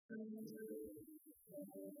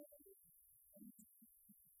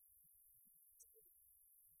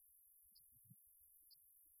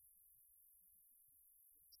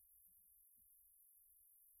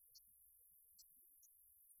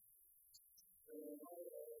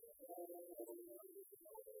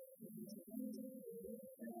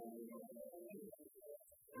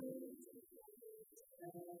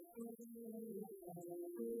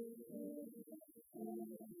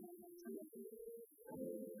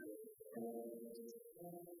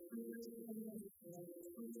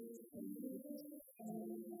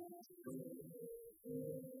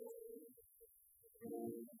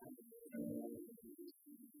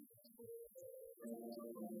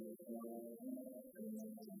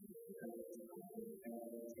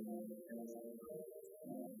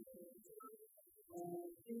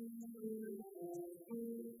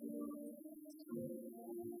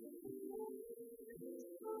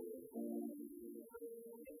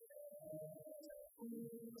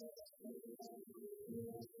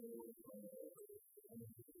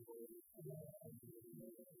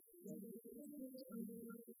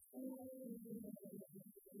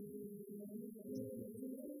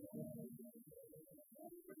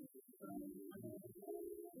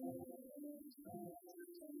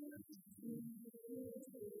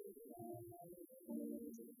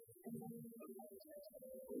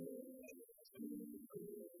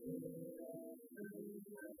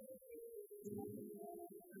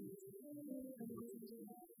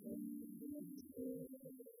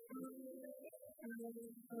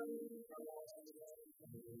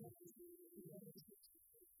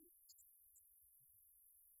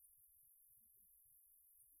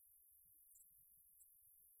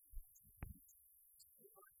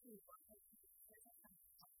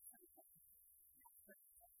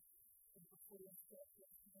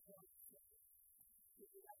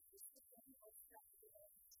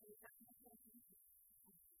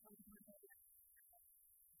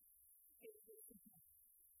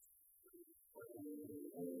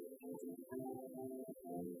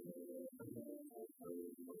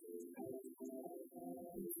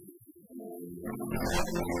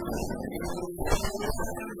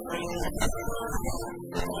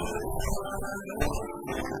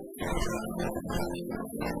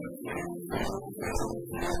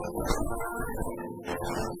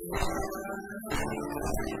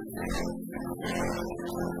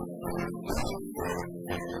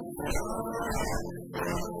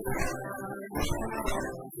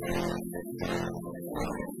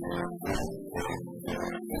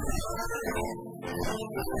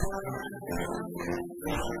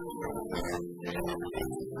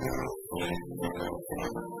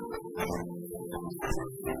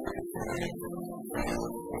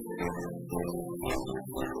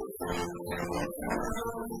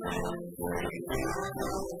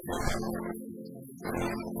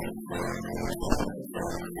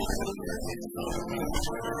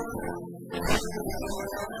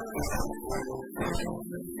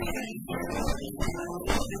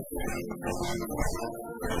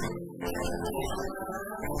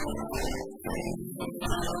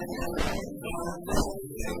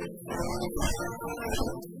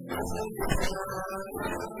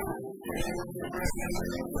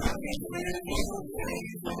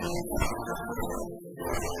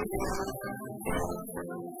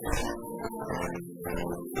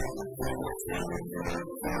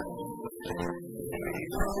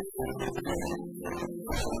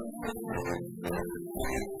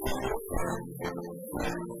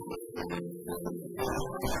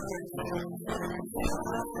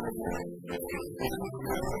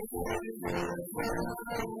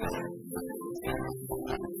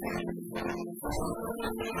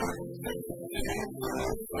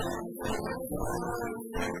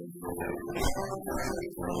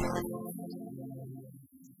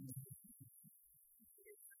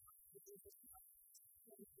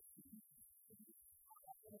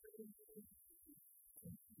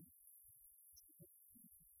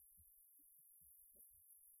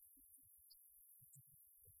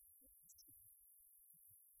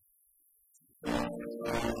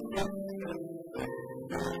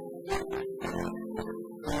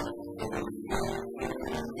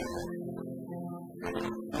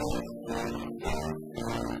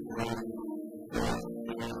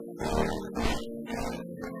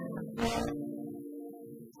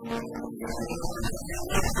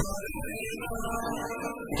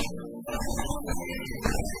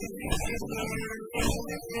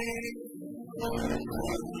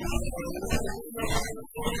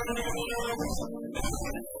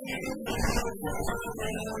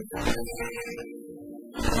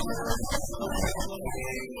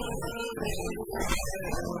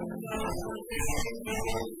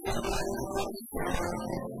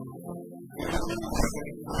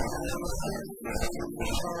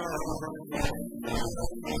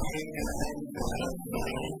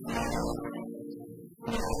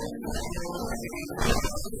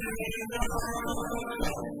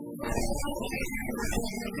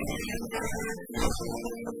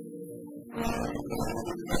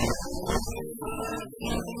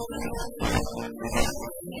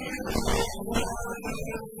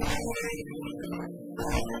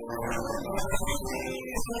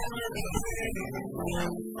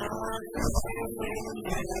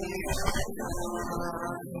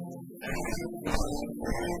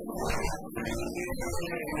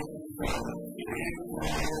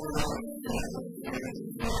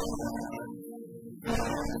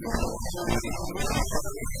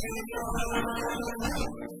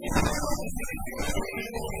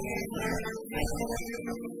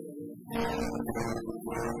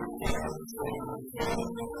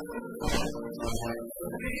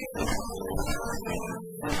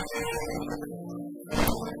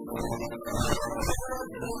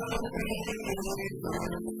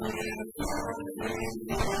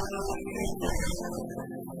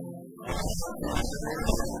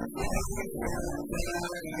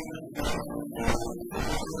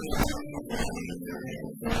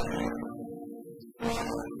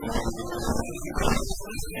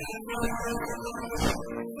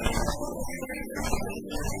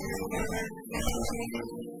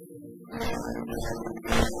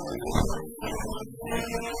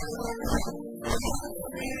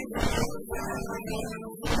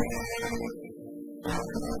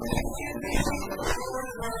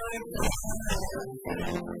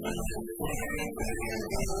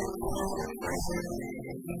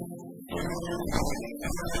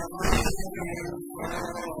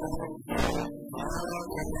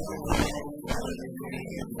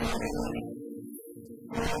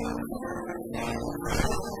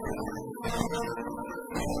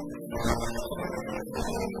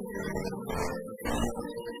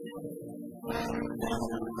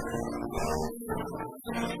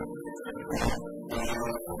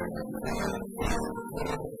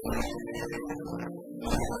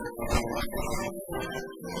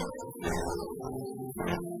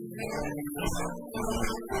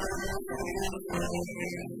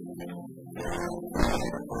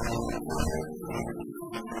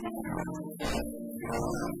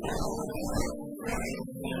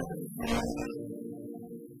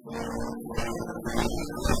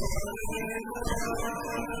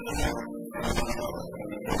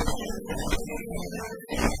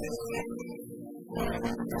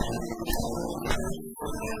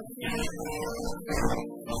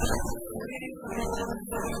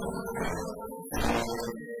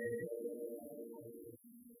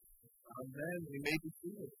Amen. We may be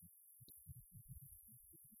seated.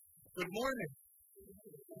 Good morning.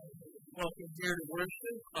 Welcome here to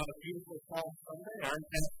worship on a beautiful Palm Sunday. I'm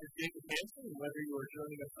Pastor Jacob Hanson, and whether you are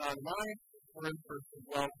joining us online or in person,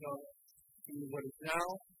 welcome to what is now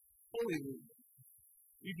Holy Week.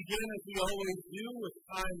 We begin, as we always do, with a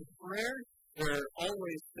time of prayer. There are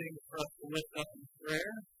always things for us to lift up in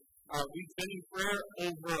prayer. We've been in prayer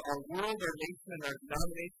over our world, our nation, and our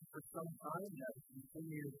denomination for some time. That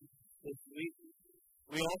continues this week.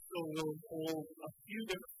 We also will hold a few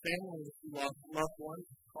different families who lost loved ones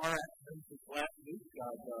in car accidents this last week.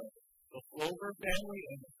 The Flover family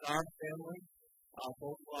and the Dodd family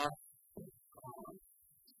both lost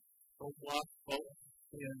folks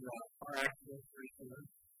in car accidents recently.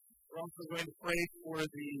 We're also going to pray for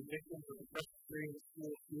the victims of the Presbyterian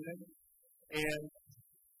school shooting, and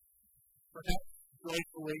perhaps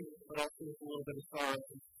joyfully, but also with a little bit of sorrow,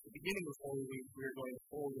 at the beginning of Holy Week, we are going to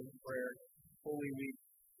hold in prayer Holy Week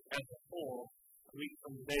as a whole. A week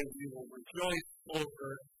from today, we will rejoice over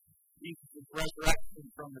Jesus' resurrection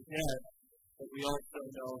from the dead, but we also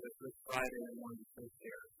know that Good Friday and Monday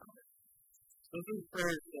Thursday are coming. Those are the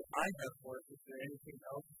prayers that I have for us. Is there anything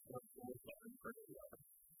else that we will look in particular?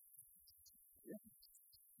 Yeah.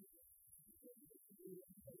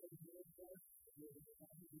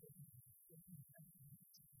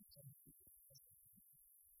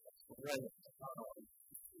 Right.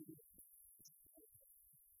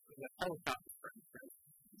 The helicopter friends.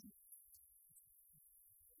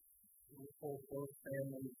 We hold both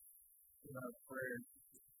families in our prayers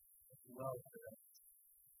as well today.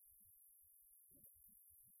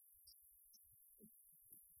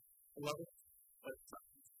 Beloved, let's pray.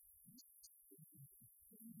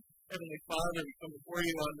 Heavenly Father, we come before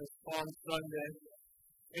you on this Palm Sunday.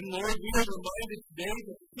 And Lord, we are reminded today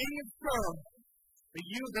that the King has come. But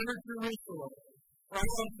you enter Jerusalem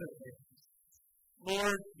triumphantly.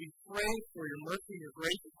 Lord, we pray for your mercy and your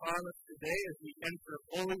grace upon us today as we enter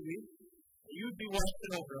Holy Week. You'd be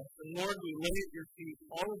watching over us. And Lord, we lay at your feet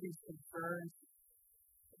all of these concerns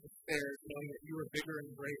and despairs, knowing that you are bigger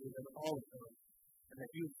and greater than all of them, and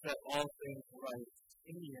that you have set all things right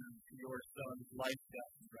in the end to your Son's life,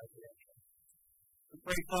 death, and resurrection. We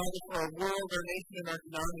pray, Father, for our world, our nation, and our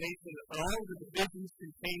denomination, and all the divisions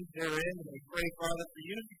contained therein. And we pray, Father, for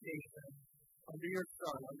unification under your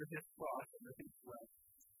Son, under his cross, under his blood.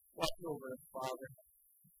 Watch over us, Father.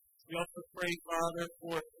 We also pray, Father,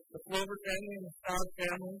 for the Clover family and the Stott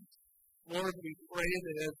family. Lord, we pray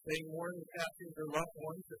that as they mourn the passing of their loved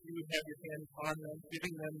ones, that you would have your hand upon them,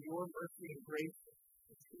 giving them your mercy and grace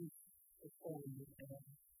and peace and holiness.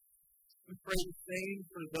 We pray the same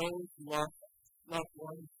for those who lost loved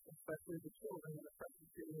ones, especially the children in the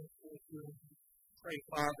Presbyterian school. Pray,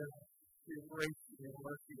 Father, for your grace and your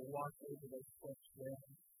mercy to watch over those folks there.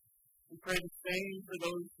 We pray the same for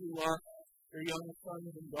those who lost their young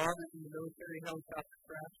sons and daughters in the military helicopter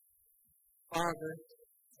crash. Father,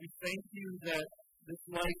 we thank you that this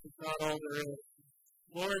life is not all there is.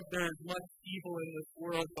 Lord, there is much evil in this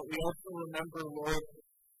world, but we also remember, Lord,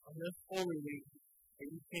 on this Holy Week, that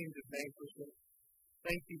you came to vanquish it.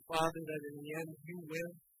 Thank you, Father, that in the end you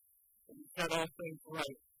win and you set all things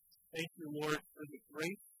right. Thank you, Lord, for the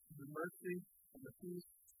grace, the mercy, and the peace,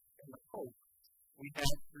 and the hope we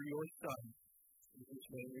have through your Son, in whose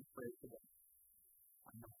name we pray today.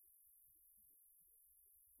 Amen.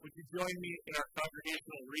 Would you join me in our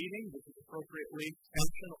congregational reading? This is appropriately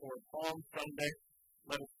Passion or Palm Sunday.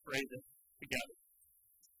 Let us pray this together.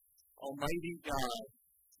 Almighty God,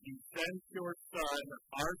 you sent your Son,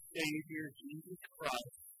 our Savior, Jesus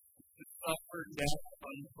Christ, to suffer death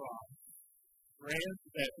on the cross. Grant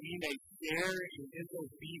that we may share in his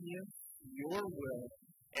obedience to your will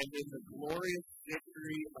and in the glorious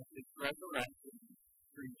victory of his resurrection.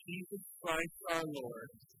 Through Jesus Christ our Lord,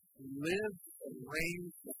 who lives and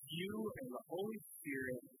reigns with you and the Holy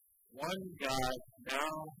Spirit, one God,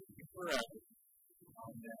 now and forever.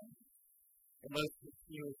 Amen. And let us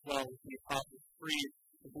continue as well with the Apostles' Creed,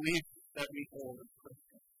 the beliefs that we hold as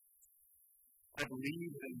Christians. I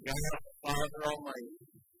believe in God the Father Almighty,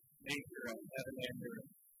 maker of heaven and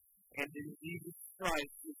earth, and in Jesus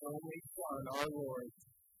Christ, his only Son, our Lord,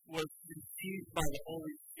 who was conceived by the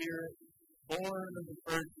Holy Spirit, born of the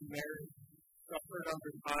Virgin Mary, suffered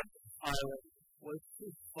under Pontius Pilate, was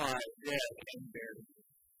crucified, dead, and buried.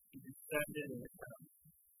 He descended into hell.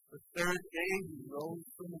 The third day he rose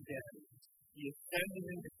from the dead. He ascended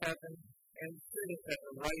into heaven and sitteth at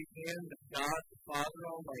the right hand of God the Father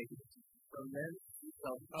Almighty. From thence he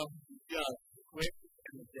shall come to judge the quick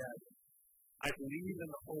and the dead. I believe in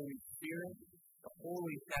the Holy Spirit, the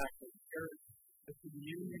Holy Catholic Church, the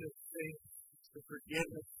communion of saints, the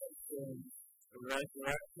forgiveness of sins, the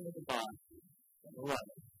resurrection of the body, and the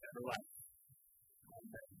life everlasting.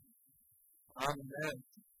 Amen. Amen.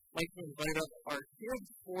 I'd like to invite up our kids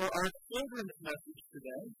for our children's message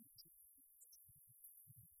today.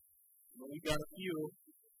 Well, we got a few.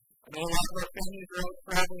 I know a lot of our families are out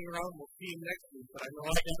traveling around. We'll see them next week, but I know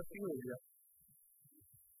I got a few of you.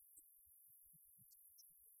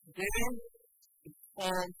 Today is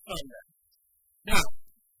Palm Sunday. Now,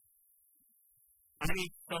 I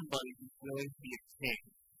need somebody who's willing to be a king.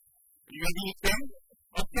 Are you going to be a king?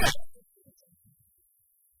 Okay.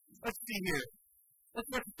 Let's see here. Let's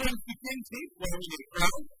put the things to king teeth. Where we get a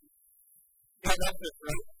crown? Yeah, that's it,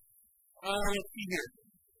 right? Let's see here.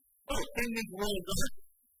 Oh, king needs a little guard.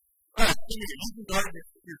 Alright, come here. You can guard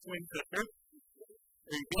your twin sister.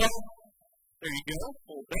 There you go. There you go.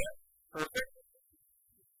 Hold that. Perfect.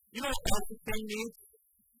 You know what else the king needs?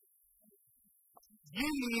 You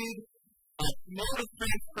need a mode of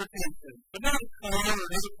transportation, but not a car or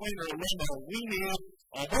an airplane or a limo. We need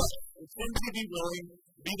a horse. And somebody be willing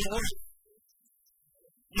to be the horse.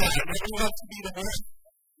 Yeah, everyone wants to be the horse.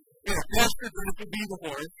 Yeah, Pastor Grant to be the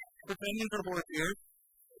horse. Pretending for horse here.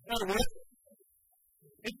 That'll work.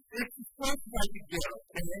 It's as close as I can get,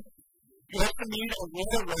 okay? You have to need a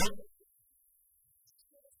royal robe.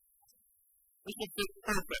 This will fit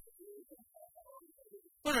perfect.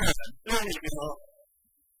 Put her in. There you go.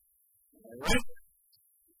 Alright?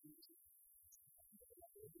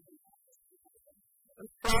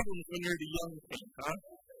 There's problems when you're the young king, huh?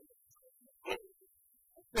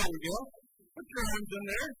 There we go. Put your arms in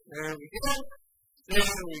there. There we go.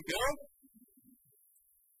 There we go.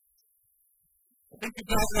 I think you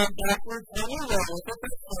got that backwards. Now we'll roll with it.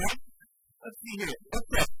 That's fine. Let's see here.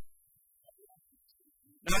 Okay.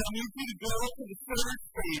 Now I need you to go to the third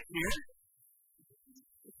stage here.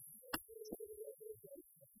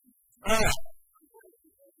 Alright.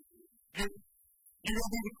 You're going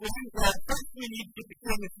to do the quiz? Well, first we need to get the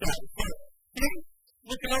king established. So, king,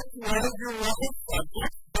 look out to one of your royal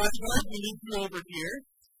subjects. Bodyguard, we need you over here.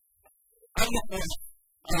 I'm not going to.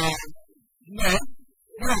 No.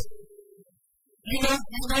 No. You know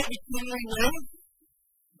the kingly ways?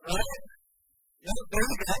 Right? Yeah, there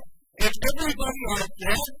we go. And everybody out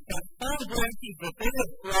there has palm branches that they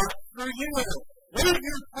have brought for you. Wave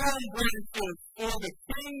your palm branches for the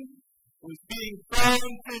king who's being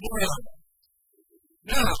crowned today.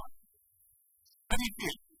 Now, how do you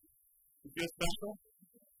feel? You feel special?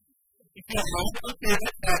 You feel right? Okay,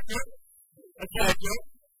 that's accurate. That's accurate.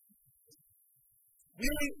 We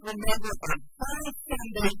remember on Palm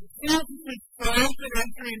Sunday, Jesus' triumphant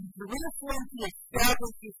entry into Jerusalem to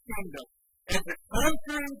establish his kingdom. As a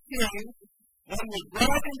conquering king, one was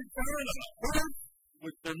brought into town on a horse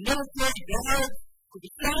with their military guards, with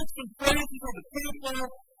the shouts and praises of the people.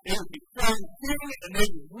 They would be crowned king, and they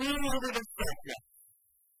would rule over their subjects.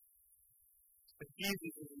 But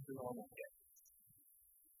Jesus isn't the normal king.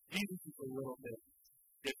 Jesus is a little bit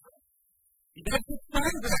different. He does get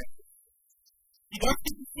progress. He doesn't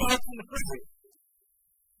get the shouts and the praises.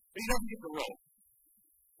 But he doesn't get the robe.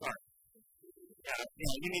 Sorry. Yeah,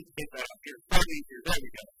 you need to get that up here. It's probably easier. There we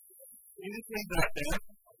go. You just need that there.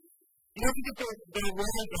 You don't get the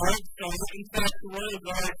royal guards going. In fact, the royal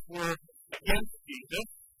guards were against Jesus.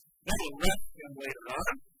 They will arrest him later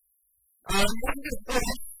on. You don't get a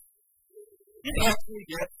place. You actually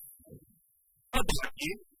get a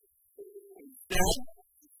donkey. Instead,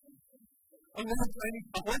 a horse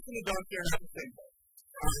and a donkey are not the same thing.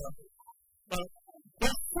 But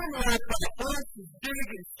that's similar, but a horse is big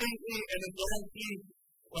and stately, and a donkey,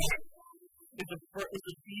 well, is a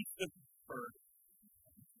beast of burden.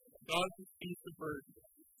 A dog is a beast of burden.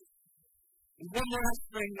 And one last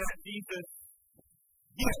thing that Jesus,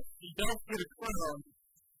 yes, he does get a crown,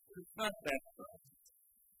 but it's not that crown.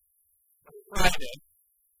 Friday.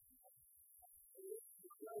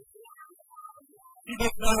 He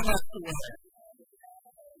does not have to wear it.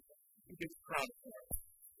 He gets crowned.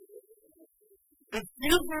 Does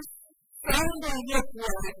Jesus sound or look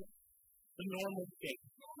like the normal king?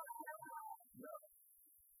 No.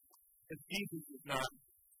 Because Jesus is not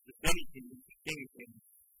the petty king, he's the king of kings.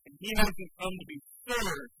 And he hasn't come to be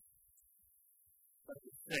served, but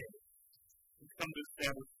to save. He's come to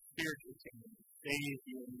establish a spiritual kingdom, to save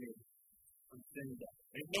you and me from sin and death.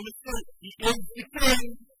 There's no mistake. He is the king.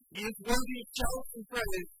 He is worthy of shouts and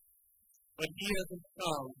praise. But he hasn't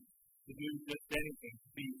come to do just anything, to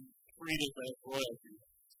be treated as royalty.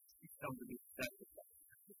 He's come to be sacrificed.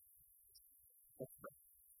 Let's pray.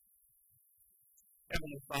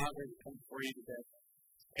 Heavenly Father, we come before you today.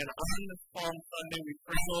 And on this Palm Sunday, we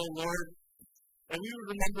pray, oh Lord, that we would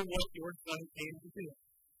remember what your Son came to do.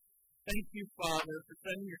 Thank you, Father, for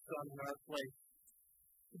sending your Son in our place.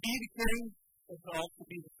 To be the king, but to also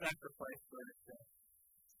be the sacrifice for our sins.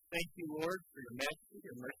 Thank you, Lord, for your majesty,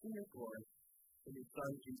 your mercy, and your glory. In your Son,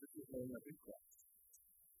 Jesus' name, that we pray.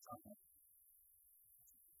 Amen.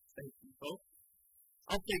 Thank you, folks.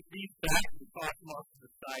 I'll take these back and toss them off to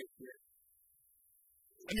the side here.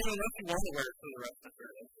 I mean, unless you want to wear it for the rest of the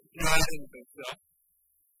service. No, I didn't think so.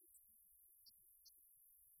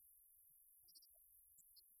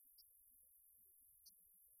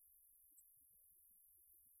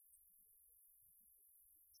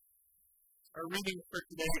 Our reading for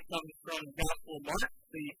today comes from the Gospel of Mark,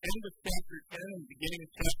 the end of chapter 10 and beginning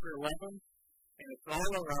of chapter 11, and it's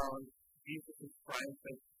all around Jesus'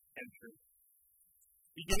 triumphant entry.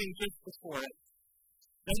 Beginning just before it,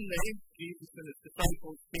 then they, Jesus and his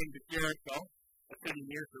disciples, came to Jericho, a city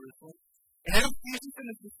near Jerusalem. And as Jesus and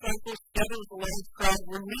his disciples, together with a large crowd,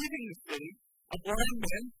 were leaving the city, a blind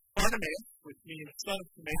man, Bartimaeus, which means son of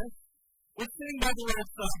Timaeus, was sitting by the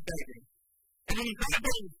roadside begging. And when he heard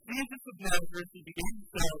that it was Jesus of Nazareth, he began to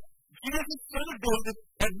shout, "Jesus, son of David,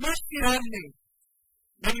 have mercy on me."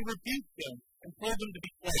 Then he rebuked him and told him to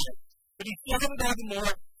be quiet. But he shouted out the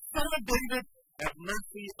more, "Son of David, have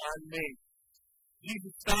mercy on me."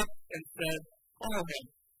 Jesus stopped and said, "Call him."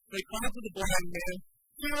 So he called to the blind man,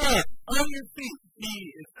 "Get up, on your feet, he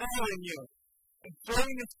is calling you." And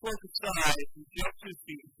throwing his cloak aside, he jumped to his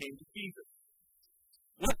feet and came to Jesus.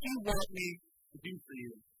 "What do you want me to do for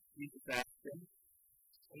you?" Jesus asked him.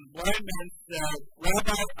 And the blind man said,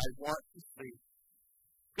 "Rabbi, I want to see."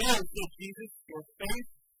 "Go," said Jesus, "your faith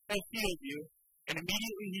has healed you." And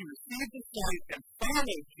immediately he received his sight and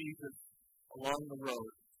followed Jesus along the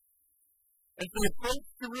road. As they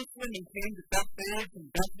approached Jerusalem and came to Bethphage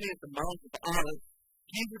and Bethany at the Mount of Olives,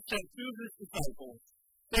 Jesus sent two of his disciples,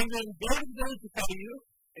 saying to them, "Go to those who tell you,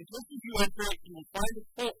 And just as you enter it, you will find a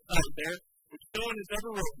colt tied there, which no one has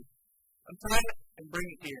ever ridden. Untie it and bring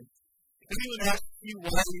it here. If anyone asks you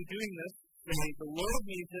why are you doing this, say, the Lord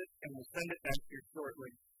needs it, and will send it back here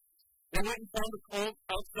shortly. They went and found the colt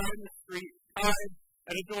outside in the street, tied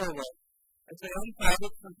at a doorway. As they untied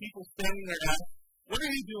it, some people standing there asked, what are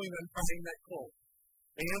you doing untying that colt?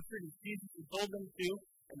 They answered as Jesus had told them to,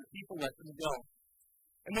 and the people let them go.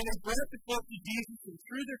 And when they brought the colt to Jesus and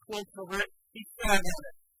threw their cloaks over it, he sat on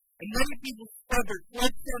it. And many people spread their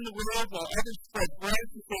cloaks on the road, while others spread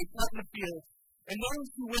branches they cut in the field. And those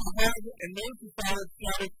who went ahead and those who followed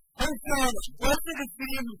shouted, Hosanna! Blessed is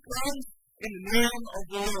he who comes in the name of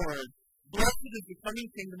the Lord. Blessed is the coming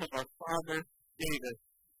kingdom of our father David.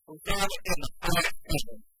 Hosanna in the highest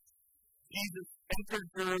heaven. Jesus entered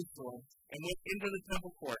Jerusalem and went into the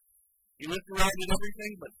temple court. He looked around at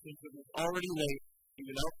everything, but since it was already late, he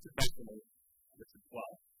went out to Bethany with the 12.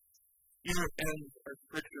 Here ends our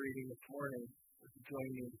scripture reading this morning. Would you join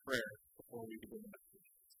me in prayer before we begin the message?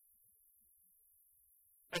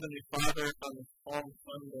 Heavenly Father, on this Palm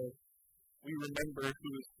Sunday, we remember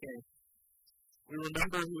who is King. We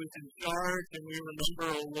remember who is in charge, and we remember,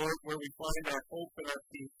 O Lord, where we find our hope and our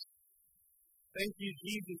peace. Thank you,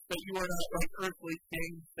 Jesus, that you are not like earthly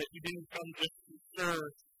kings, that you didn't come just to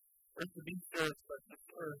serve, or to be served, but to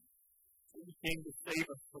serve. You came to save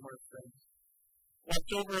us from our sins. Watch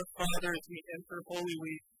over us, Father, as we enter Holy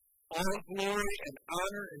Week. All glory and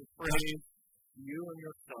honor and praise to you and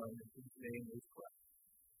your Son, in whose name we pray.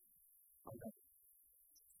 Amen.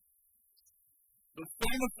 The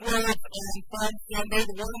famous words on Palm Sunday,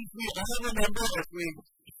 the ones we all remember as we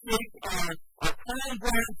shake our palm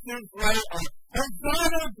branches, right?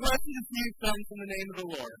 Hosanna, blessed is he who comes in the name of the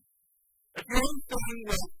Lord. If you're something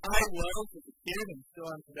like I was as a kid and still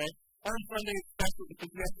am today, on Sunday is special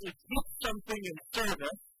because you actually get something in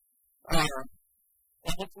service.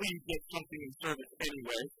 Well, hopefully you get something in service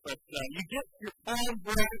anyway, but you get your palm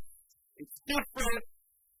branch. It's different.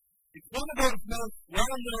 It's one of those most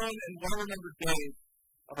well-known and well-remembered days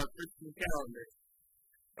of our Christian calendar.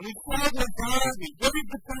 And we celebrate God, we wave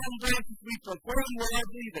the palm branches, we proclaim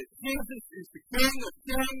loudly that Jesus is the King of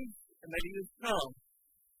Kings and that he has come.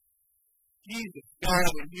 Jesus,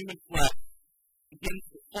 God in human flesh, begins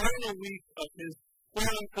the final week of his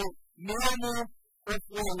quote-unquote normal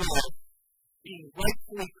earthly life, being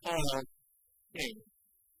rightfully called King.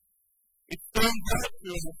 It stands out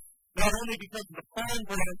to us not only because of the palm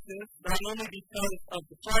branches, not only because of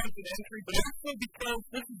the triumphant entry, but also because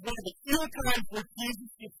this is one of the few times where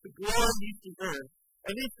Jesus gets the glory he deserves,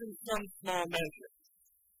 at least in some small measure.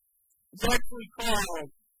 He's actually called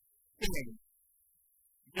King.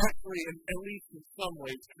 He's actually, at least in some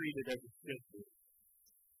ways, treated as a citizen.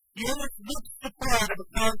 He almost looks the part of a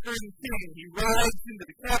conquering king. He rides into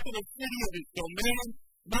the capital city of his domain,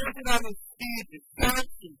 mounted on his steed, his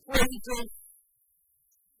shouts and praises.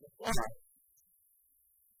 Why?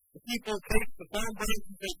 The people take the palm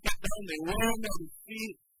branches they cut down, they lay them at his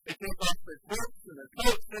feet, they take off their cloaks and their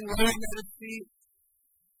coats and lay them at his feet,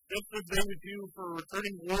 just as they would do for a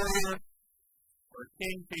returning warrior or a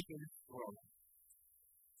king taking his throne.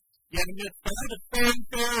 Yet amidst all the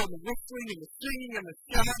fanfare and the whistling and the singing and the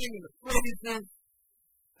shouting and the praises,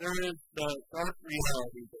 there is the dark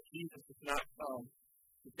reality that Jesus has not come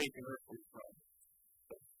to take an earthly throne,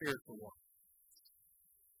 but a spiritual one.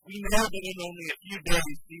 We know that in only a few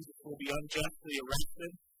days Jesus will be unjustly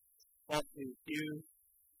arrested, falsely accused,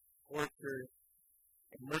 tortured,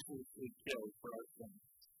 and mercilessly killed for our sins.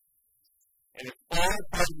 And it's all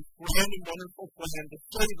part of his grand and wonderful plan to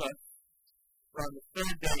save us, for on the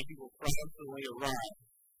third day he will triumphantly arrive.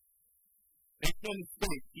 Make no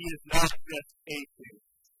mistake, he is not just a king,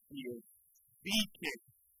 he is the king.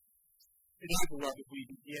 Today, beloved, we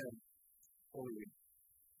begin Holy Week.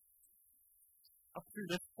 Up to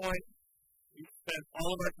this point, we've spent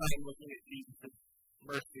all of our time looking at Jesus'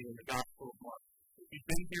 mercy in the Gospel of Mark. If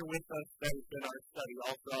you've been here with us, that has been our study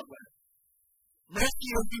all throughout Lent. Mercy,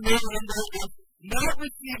 as you may remember, is not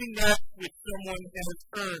receiving that which someone has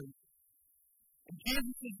earned. And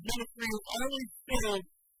Jesus' ministry is always filled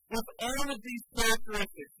with all of these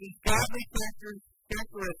characteristics, these godly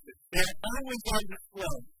characteristics. They are always on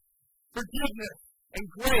display. Forgiveness and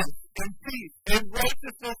grace and peace and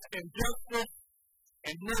righteousness and justice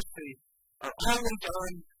and mercy are always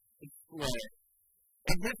on display.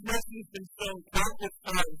 And his mercy has been shown countless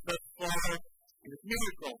times thus far in his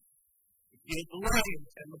miracles. He healed the lame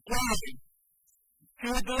and the blind. He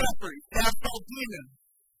cured the leper. He cast out demons.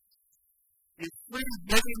 He has freed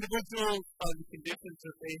many individuals on the conditions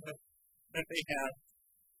that they have,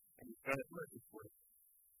 and he's done it mercifully.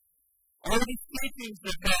 All of the teachings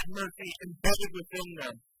that had mercy embedded within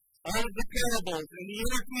them. All of the parables and the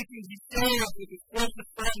inner teachings he shared with his closest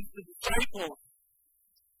friends, the disciples.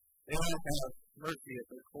 They all have mercy at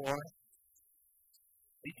their core.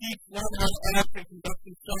 They teach one how to act and conduct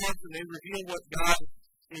themselves, and they reveal what God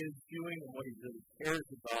is doing and what he really cares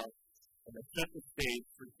about. And they set the stage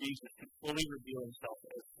for Jesus to fully reveal himself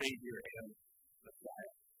as Savior and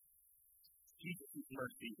Messiah. Jesus'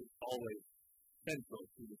 mercy is always central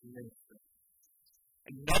to his ministry.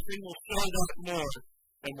 And nothing will show that more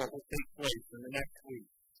than what will take place in the next week.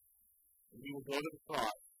 And he will go to the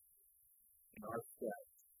cross in our stead.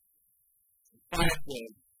 In 5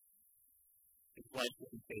 days, his life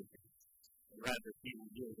will be taken. And rather, he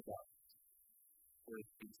will yield it up for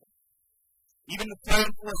his people. Even the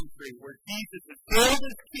triumphal entry, where Jesus is hailed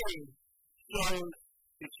as king, shows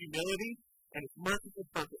his humility and his merciful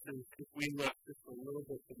purposes if we look just a little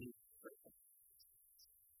bit beneath the surface.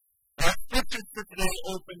 Our scriptures for today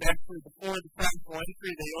opened actually before the triumphal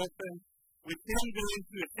entry. They opened with him going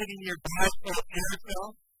to a city nearby called Jericho.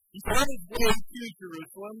 He's on his way to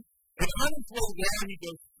Jerusalem, and on his way there he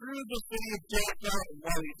goes through the city of Jericho, and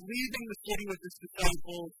while he's leaving the city with his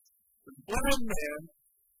disciples, the blind man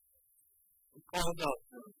calls out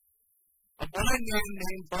to him. A blind man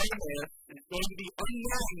named Bartimaeus is going to be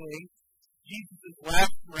unknowingly Jesus'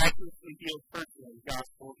 last miraculously healed person in the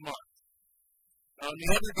Gospel of Mark. Now, in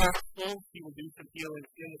the other Gospels, he will do some healing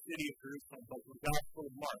in the city of Jerusalem, but in the Gospel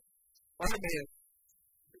of Mark, Bartimaeus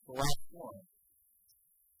is the last one.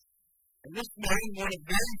 And this man, one of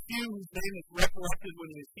very few whose name is recollected when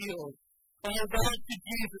he is healed, calls out to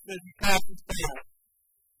Jesus as he passes by.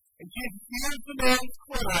 And Jesus hears the man's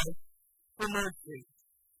cry for mercy.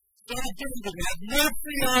 Son of David, have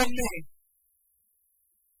mercy on me.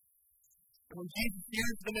 And when Jesus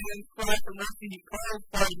hears the man's cry for mercy, he calls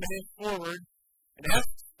Bartimaeus forward and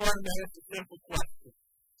asks Bartimaeus a simple question.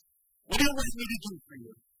 What do you want me to do for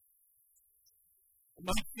you? It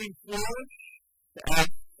might seem foolish to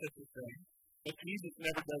ask such a thing, but Jesus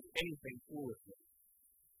never does anything foolishly.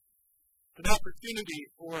 It's an opportunity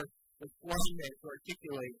for the blind man to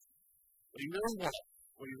articulate what he really wants,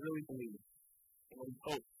 what he really believes, and what he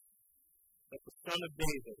hopes that the Son of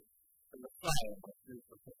David, the Messiah, must do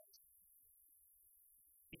for him.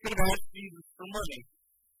 He could have asked Jesus for money,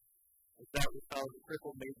 if that was how the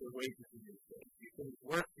crippled made their wages in these days. You couldn't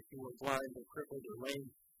work if you were blind or crippled or lame,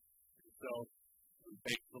 so you would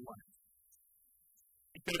beg for money.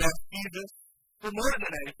 He could have asked Jesus for more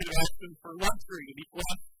than that. He could have asked him for luxury to be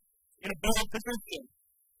blessed in a better position,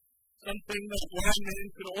 something that a blind man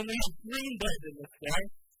could only have dreamed of in this day.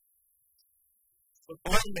 But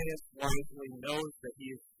Bartimaeus wisely knows that he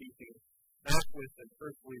is speaking not with an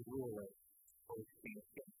earthly ruler, but with King of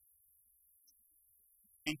Kings.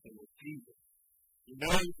 Speaking with Jesus. He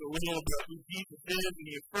knows a little about who Jesus is, and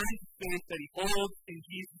he affirms the faith that he holds in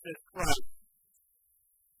Jesus as Christ.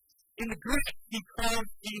 In the Greek, he calls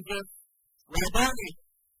Jesus Rabboni.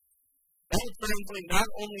 That would translate not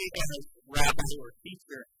only as rabbi or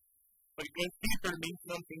teacher, but it goes deeper to mean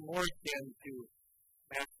something more akin to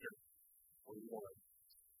master or Lord.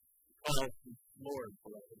 He calls him Lord,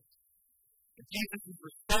 beloved. And Jesus'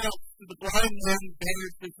 response to the blind man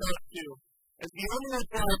bears this out too. As the owner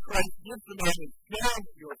of Christ gives the man his job,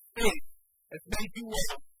 your faith has made you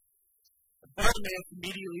well. And Bartimaeus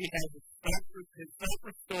immediately has his sight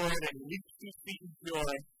restored and leaps to his feet in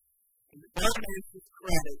joy. And to Bartimaeus'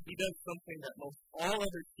 credit, he does something that most all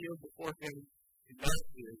others healed before him did not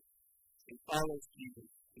do. He follows Jesus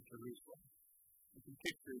to Jerusalem. You can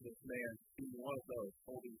picture this man being one of those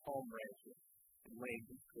holding palm branches and laying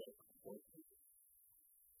his cloak before Jesus.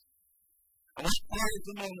 I want to pause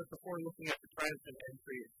a moment before looking at the triumphant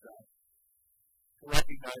entry itself to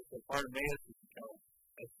recognize that Bartimaeus has become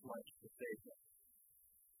as much the Savior.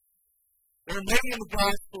 There are many in the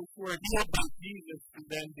Gospels who are healed by Jesus who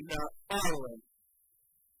then do not follow him.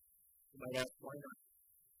 You might ask, why not?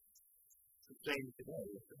 It's the same today,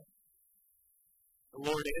 isn't it? The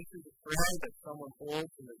Lord answers a prayer that someone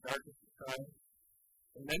holds in the darkest of times,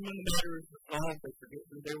 and then when the matter is resolved, they forget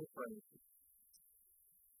who they were praying to.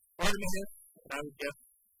 Bartimaeus, and I would guess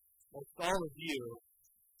most all of you,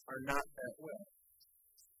 are not that way.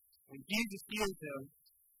 When Jesus heals him,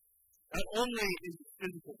 not only is his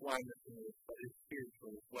physical blindness removed, but his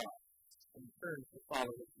spiritual as well, and he turns to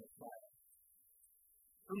follow his Messiah.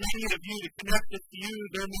 For many of you, to connect this to you,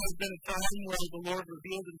 there may have been a time where the Lord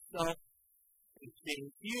revealed himself and came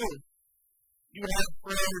to you. You would have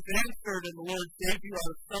prayers answered, and the Lord saved you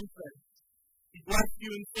out of something. He blessed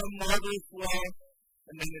you in some marvelous way,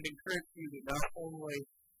 and then it encouraged you to not only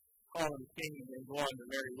call him king and then go on your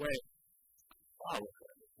merry way, follow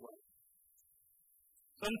him as well.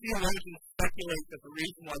 Some theologians speculate that the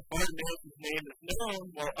reason why Bartimaeus' name is known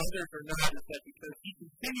while others are not is that because he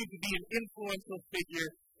continued to be an influential figure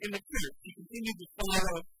in the church. He continued to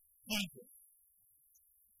follow Jesus.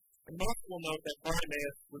 And most will note that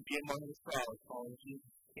Bartimaeus would be among the crowd calling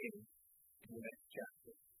Jesus king in the next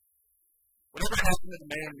chapter. Whatever happened to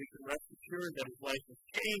the man, we can rest assured that his life was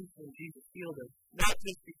changed when Jesus healed him, not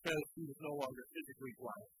just because he was no longer physically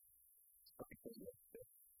blind, but because he was sick.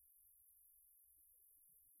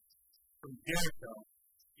 From Jericho,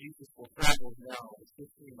 Jesus will travel now 15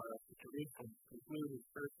 miles to Jerusalem to conclude his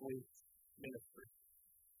earthly ministry.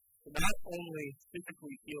 To not only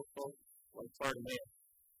physically heal folks like Bartimaeus,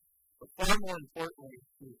 but far more importantly,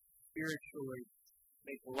 to spiritually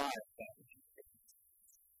make alive that which he did.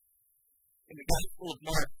 In the Gospel of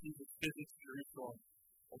Mark, Jesus visits Jerusalem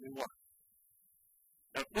only once.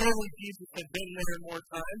 Now, clearly, Jesus had been there more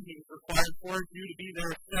times. He was required for a Jew to be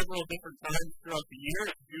there several different times throughout the year.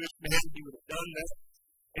 As a Jewish man, he would have done that.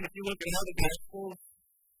 And if you look at other Gospels,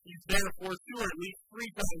 he's there for 2 or at least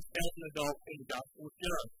 3 times as an adult in the Gospel of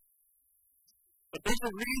John. But there's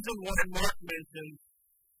a reason why Mark mentions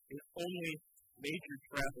his only major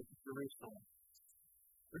travel to Jerusalem.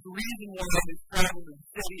 There's a reason why his travel to the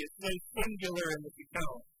city is so singular in this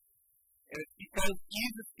account. And it's because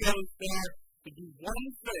Jesus goes there to do one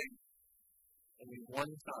thing, only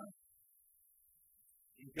one time.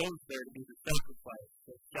 He goes there to be the sacrifice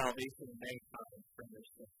of salvation of mankind from their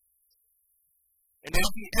sins. And as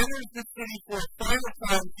he enters the city for a final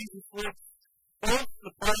time, Jesus lifts both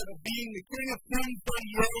the part of being the King of Kings that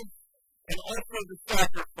he is, and also the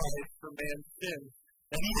sacrifice for man's sins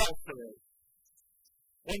that he also is.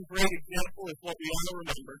 One great example is what we all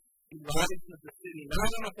remember. He rides into the city, not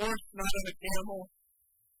on a horse, not on a camel,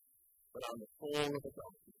 but on the foal of a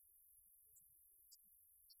donkey.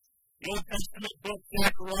 The Old Testament book,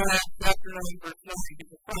 Zechariah, chapter 9, verse 9,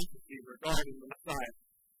 gives a prophecy regarding the Messiah.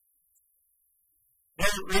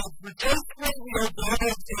 There it reads, "Rejoice greatly, O daughter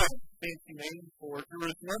of Zion," fancy name for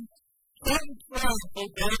Jerusalem. "Shout and triumph, O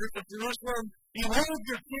daughters of Jerusalem. Behold,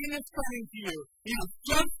 your king is coming to you. He is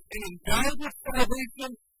just and endowed with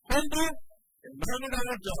salvation, humble and mounted on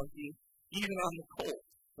a donkey, even on the colt,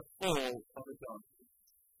 the foal of a donkey."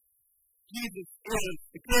 Jesus is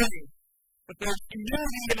the king, but there's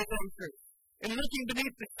humility in his entrance. And looking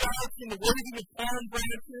beneath the clouds and the waving of palm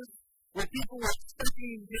branches, where people were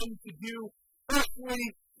expecting him to do earthly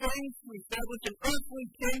things, to establish an earthly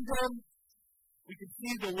kingdom, we can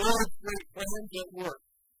see the Lord's great plans at work.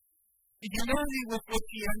 The humility with which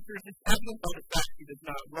he enters is evident by the fact he does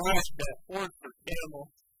not ride that horse or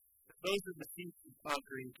camel, but those are the seats of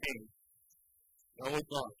conquering kings. No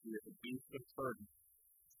donkey is a beast of burden,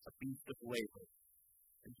 a beast of labor,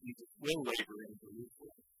 and Jesus will labor in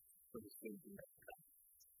Jerusalem for the sins of mankind.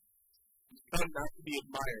 He's come not to be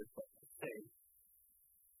admired, but to save.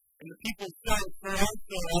 And the people's shouts are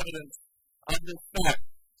also evidence of this fact.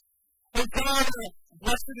 "Hosanna,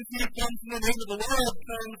 blessed is he who comes in the name of the Lord,"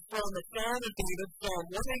 comes from the Psalm of David, Psalm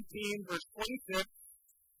 118, verse 26.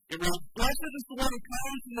 It reads, "Blessed is the one who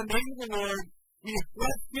comes in the name of the Lord. We have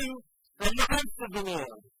blessed you from the house of the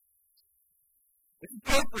Lord." It's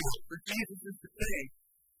appropriate for Jesus is the king,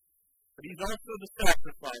 but he's also the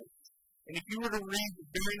sacrifice. And if you were to read the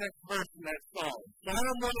very next verse in that psalm,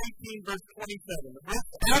 Psalm 118, verse 27, the verse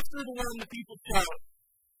after the one the people shout,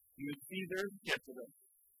 you would see there's a gift of it.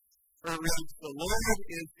 For it reads, "The Lord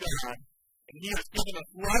is God, and he has given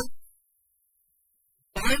us life.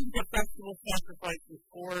 Bind the festival sacrifice with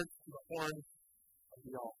cords to the horns of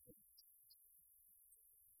the altar."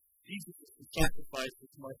 Jesus is the sacrifice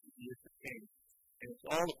as much as he is the king. And it's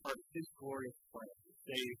all a part of his glorious plan to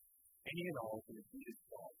save any and all who have his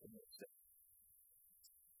fault in their sin.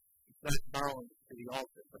 He's not bound to the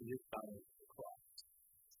altar, but he is bound to the cross.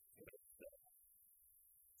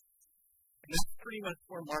 And that's pretty much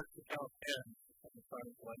where Mark's account ends at the time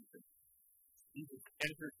of Lenten. Jesus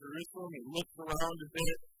enters Jerusalem, he looks around a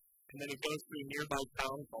bit, and then he goes to a nearby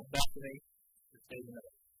town called Bethany to stay the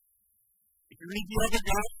night. If you read the other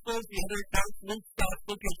Gospels, the other accounts, Luke's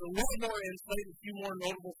Gospel gives a little more insight, a few more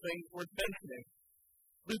notable things worth mentioning.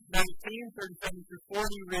 Luke 19, 37 through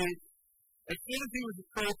 40 reads, "As soon as he was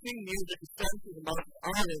approaching near the descent of the Mount of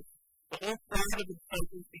Olives, the whole crowd of the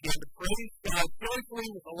disciples began to praise God joyfully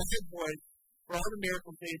with a loud voice for all the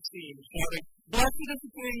miracles they had seen, shouting, 'Blessed is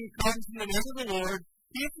the King who comes in the name of the Lord,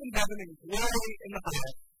 peace in heaven and glory in the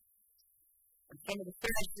highest.' And some of the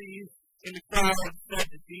Pharisees in the crowd said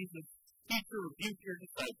to Jesus, 'Teacher, rebuke your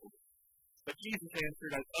disciples.' But Jesus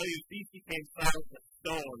answered, 'I tell you, if these became silent, the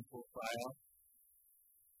stones will cry out.'"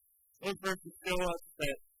 Those verses show us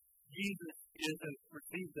that Jesus isn't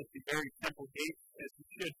received at the very temple gates as he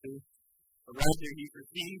should be, but rather he's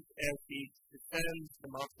received as he descends to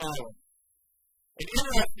Mount Olives. And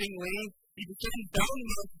interestingly, he descends down the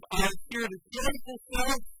Mount of Olives here to joyful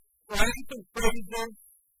shouts, triumphant praises,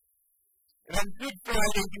 and on Good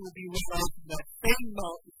Friday he will be led off to that same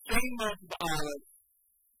Mount of Olives,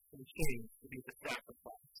 and chained to be the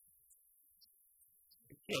sacrifice.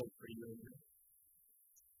 And killed for you and me.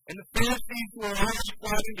 And the Pharisees who are already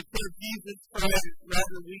plotting to kill Jesus tried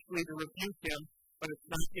rather weakly to rebuke him, but it's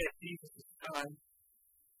not yet Jesus' time.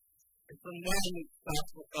 And so now the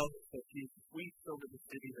gospel tells us that Jesus weeps over the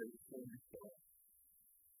city that is going to kill.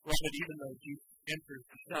 Beloved, even though Jesus enters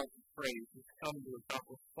the shout of praise, he's come to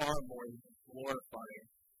accomplish far more than glorifying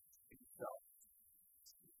himself.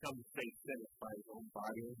 He's come to save sinners by his own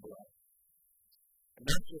body and blood. And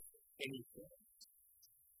not just any sin.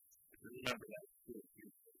 But remember that too.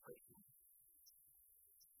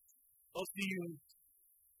 Most of you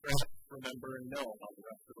perhaps remember and know how the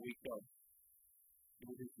rest of the week goes. He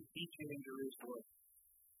will do some teaching in Jerusalem,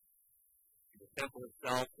 in the temple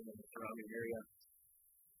itself, and in the surrounding area.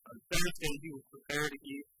 On Thursday, he was prepared to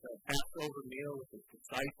eat the Passover meal with his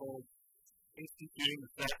disciples, instituting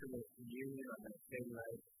the sacrament of communion on that same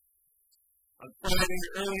night. On Friday,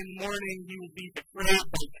 early in the morning, he will be betrayed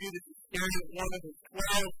by Judas Iscariot, one of his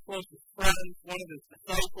 12 closest friends, one of his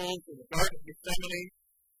disciples, in the Garden of Gethsemane.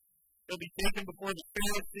 He'll be taken before the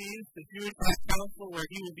Pharisees, the Jewish high council, where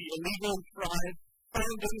he will be illegally tried,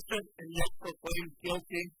 found innocent, and yet proclaimed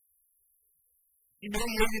guilty.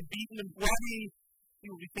 Humiliated, beaten, and bloody,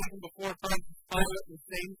 he will be taken before Pontius Pilate, and the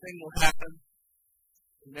same thing will happen.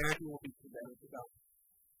 And there he will be condemned to die.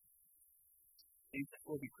 Jesus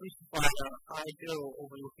will be crucified on a high hill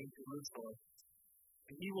overlooking Jerusalem,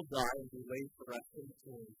 and he will die and be laid to rest in the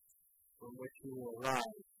tomb, from which he will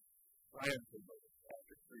arise triumphantly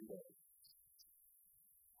after 3 days.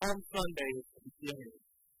 Palm Sunday is the beginning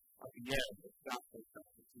of the end of gospel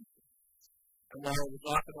constitution. And while it was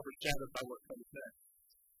often overshadowed by what comes next,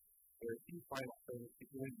 there are 2 final things to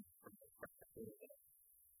glean from this practical event.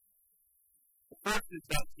 The first is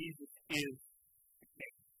that Jesus is the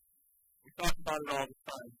King. We talk about it all the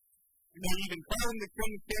time. We may even call him the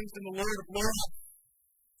King of Kings and the Lord of Lords.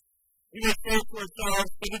 We may say to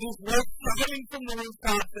ourselves, but it is worth shouting from the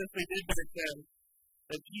rooftops as they did back then,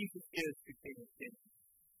 that Jesus is the King of Kings.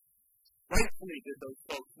 Rightfully did those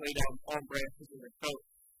folks lay down palm branches in their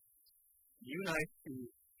coats. You and I too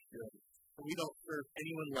should. For we don't serve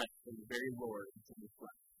anyone less than the very Lord in this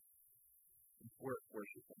life. It's worth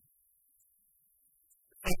worshiping.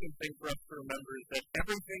 The second thing for us to remember is that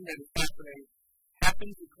everything that is happening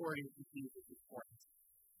happens according to Jesus' plan.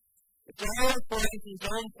 It's all according to his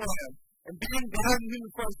own plan. And being God in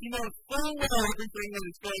human flesh, he knows full well everything that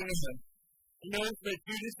is going on. He knows that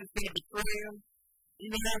Judas is going to betray him. He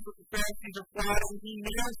knows what the Pharisees are plotting. He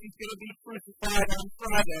knows he's going to be crucified on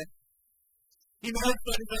Friday. He knows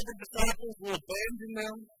that his other disciples will abandon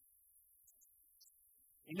them.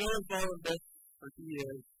 He knows all of this, for he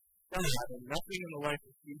is God, and nothing in the life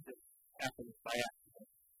of Jesus happens by accident.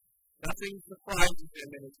 Nothing surprises him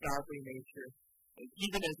in his godly nature. And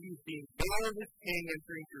even as he's being hailed as king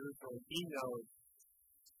entering Jerusalem, he knows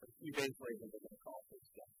that a few days later they're going to call him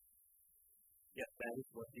death. Yet that is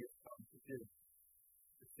what he has come to do,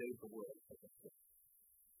 to save the world from the sin.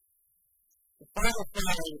 The final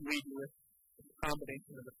thought I would leave you with is a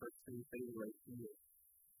combination of the first 2 that he wrote to you.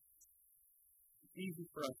 It's easy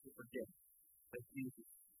for us to forget that Jesus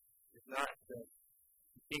is not just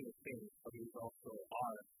the King of Kings, but he is also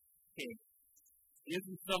our King. He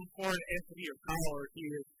isn't some foreign entity or power. He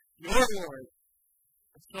is your Lord.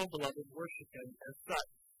 And so, beloved, worship him as such.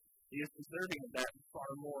 He is deserving of that and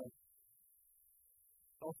far more.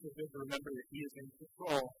 It's also good to remember that he is in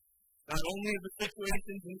control, not only of the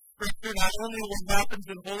situations in Scripture, not only what happens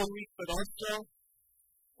in Holy Week, but also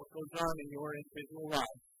what goes on in your individual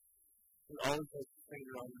life. He always has his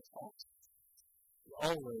finger on your pulse. He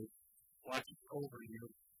always watches over you.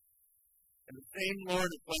 And the same Lord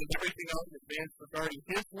has planned everything out in advance regarding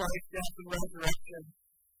his life, death, and resurrection.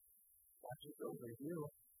 Watches over you.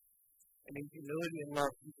 And in humility and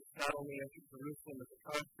love, Jesus not only enters Jerusalem as a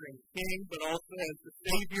conquering king, but also as the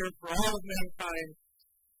Savior for all of mankind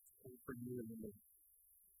and for you and me.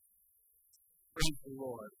 Praise the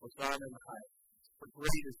Lord. Hosanna in the highest. For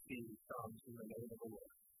great is he who comes in the name of the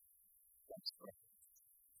Lord. Let's pray.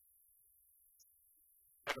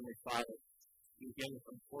 Heavenly Father, we again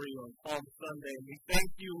come before you on Palm Sunday, and we thank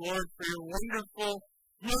you, Lord, for your wonderful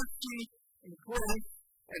mercy and grace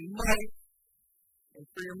and might, and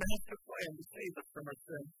for your master plan to save us from our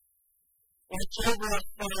sins. Watch over us,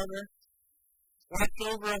 Father. Watch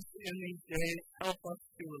over us in these days. Help us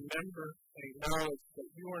to remember and acknowledge that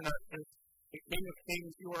you are not just the King of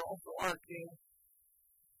Kings, you are also our King.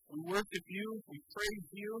 We worship you, we praise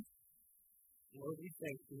you, Lord, we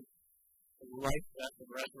thank you for the life, death,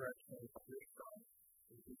 and resurrection of your Son.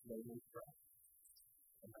 In whose name we pray.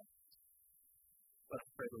 Amen.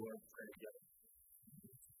 Let's pray the Lord's Prayer together.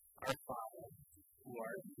 Our Father, who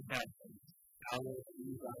art in heaven, hallowed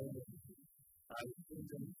be thy name. Thy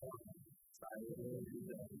kingdom come, thy will be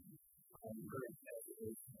done, on earth as it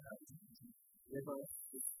is in heaven. Give us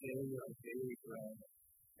this day our daily bread,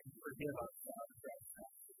 and forgive us our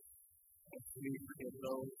trespasses, as we forgive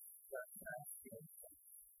those who trespass against us.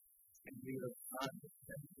 And lead us not into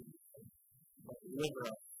temptation, but deliver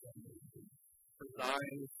us from evil. For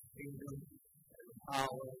thine is the kingdom, and the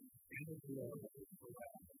power, and the glory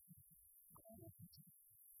forever.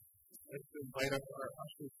 Let's invite up our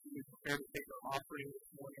ushers to be prepared to take our offering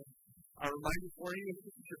this morning. A reminder for you, if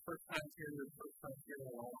this is your first time here, your first time here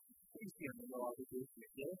in a while, please be under no obligation to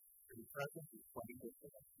give. Your presence is quite good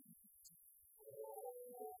for us.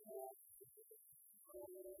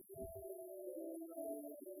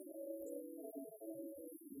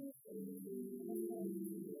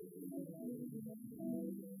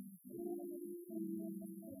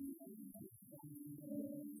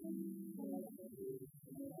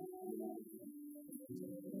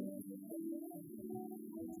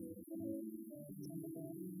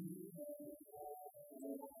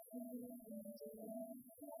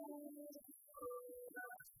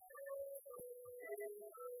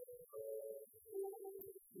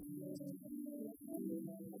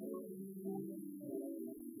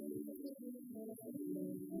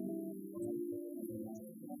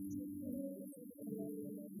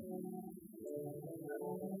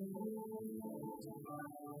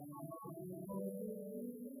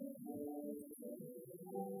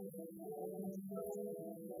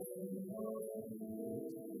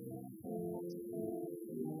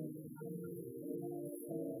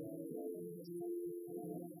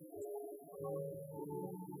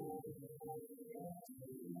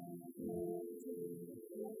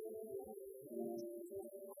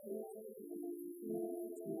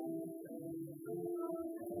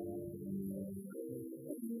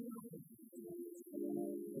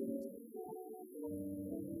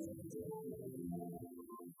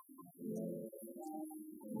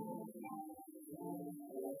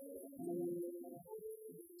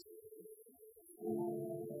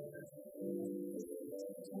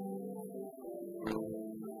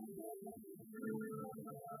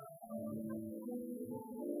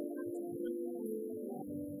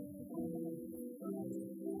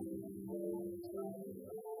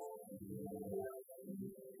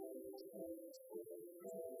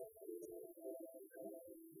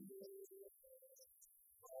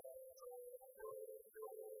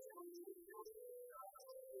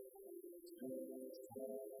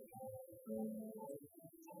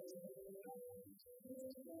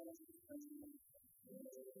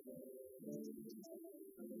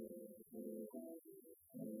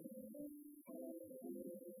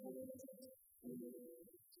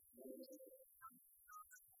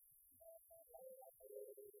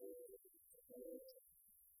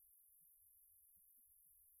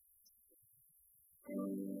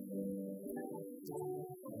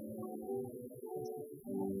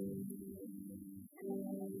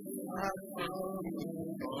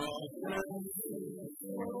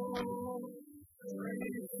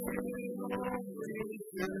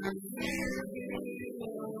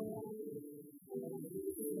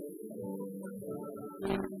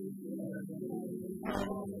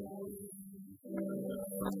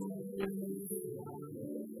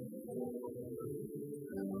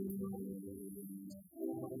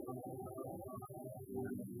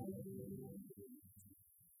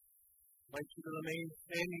 I'd like you to remain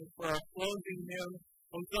standing for our closing hymn,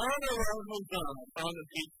 Hosanna, Lord, Hosanna, found on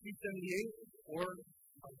page 278 or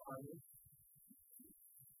on this.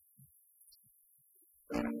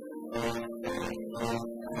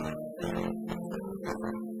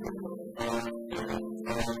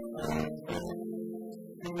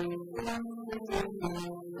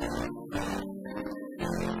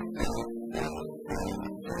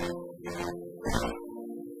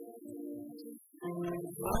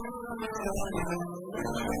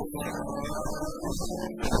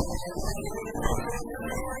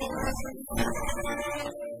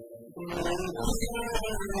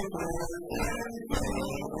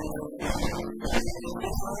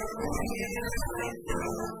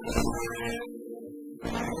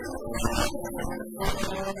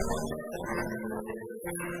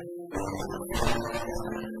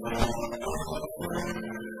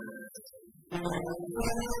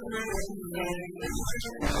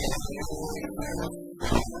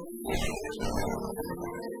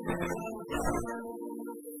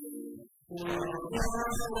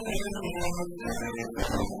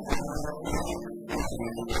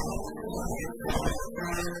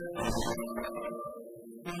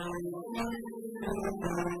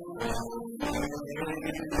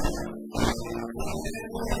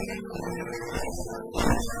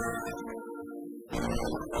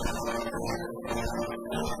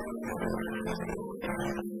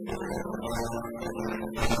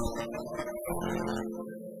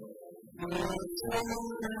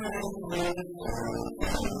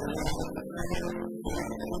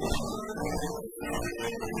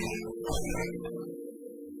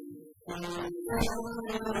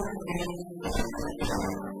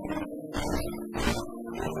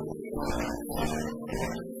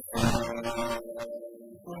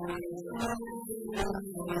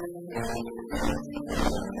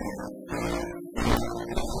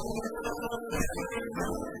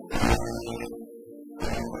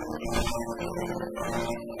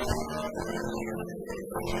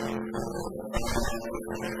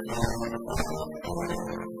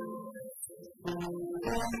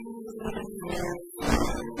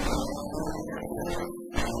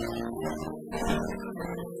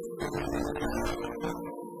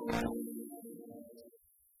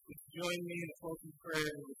 Join me in a closing prayer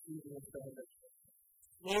and receiving of benediction.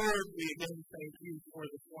 Lord, we again thank you for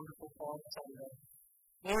this wonderful Palm Sunday.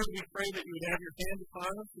 Lord, we pray that you would have your hand upon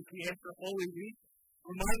us as we enter Holy Week,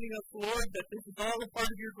 reminding us, Lord, that this is all a part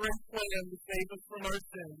of your great plan to save us from our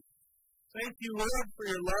sins. Thank you, Lord, for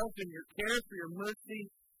your love and your care, for your mercy.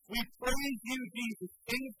 We praise you, Jesus,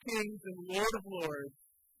 King of kings and Lord of lords,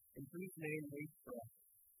 in whose name we pray.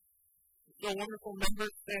 So wonderful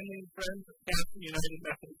members, family, and friends of Castle United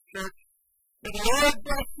Methodist Church, may the Lord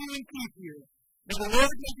bless you and keep you. May the Lord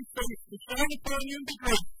make his face to shine upon you and be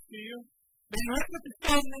gracious to you. May he lift up his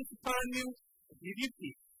countenance upon you and give you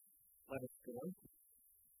peace. Let us go.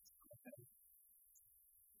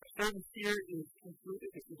 Our service here is concluded.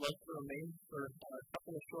 If you'd like to remain for a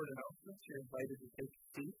couple of short announcements, you're invited to take a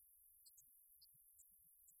seat.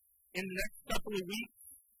 In the next couple of weeks,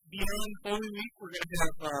 beyond Holy Week, we're going to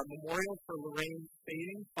have a memorial for Lorraine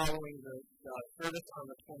Spading following the service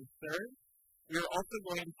on the 23rd. We're also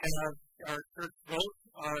going to have our church vote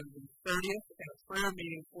on the 30th and a prayer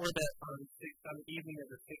meeting for that on the evening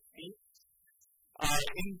of the 16th.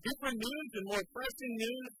 In different news and more pressing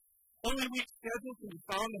news, Holy Week schedule can be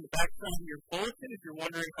found on the backside of your bulletin if you're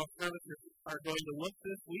wondering how services are going to look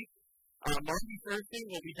this week. Maundy Thursday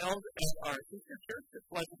will be held at our sister church at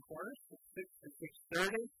Pleasant Corners from 6 to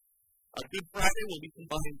 6:30. Good Friday will be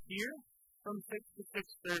combined here from 6 to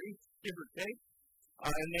 6:30, give or take.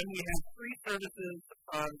 And then we have 3 services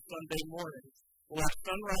on Sunday mornings. We'll have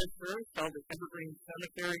sunrise service held at Evergreen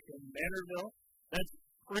Cemetery in Manorville. That's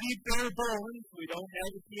pretty bare bones. We don't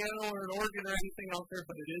have a piano or an organ or anything out there,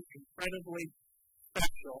 but it is incredibly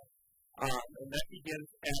special. And that begins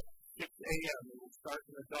at 6 a.m. It will start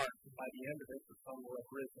in the dark, and by the end of it, the sun will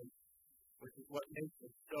have risen, which is what makes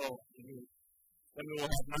it so unique. Then we will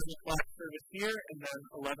have 9 o'clock service here, and then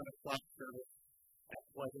 11 o'clock service at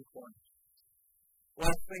Pleasant Corners.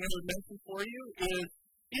 Last thing I would mention for you is,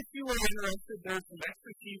 if you are interested, there's some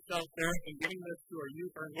extra sheets out there in getting this to our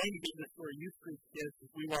youth, or I'm going to give this to our youth group kids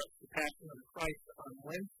as we watch the Passion of Christ on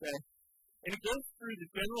Wednesday. And it goes through the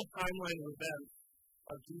general timeline of events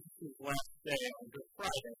of Jesus' last day on Good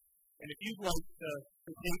Friday. And if you'd like to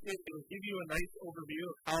take it, it will give you a nice overview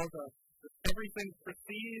of how everything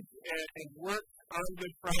proceeds and works on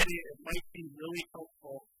Good Friday. It might be really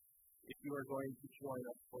helpful if you are going to join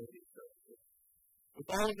us for these services. With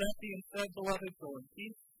all of that being said, beloved, go in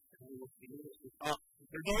peace, and we will see you as we talk.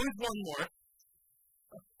 There's always one more.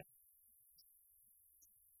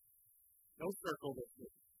 No circle this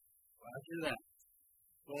week. Roger that.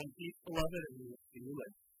 Go in peace, beloved, and we will see you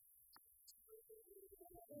later.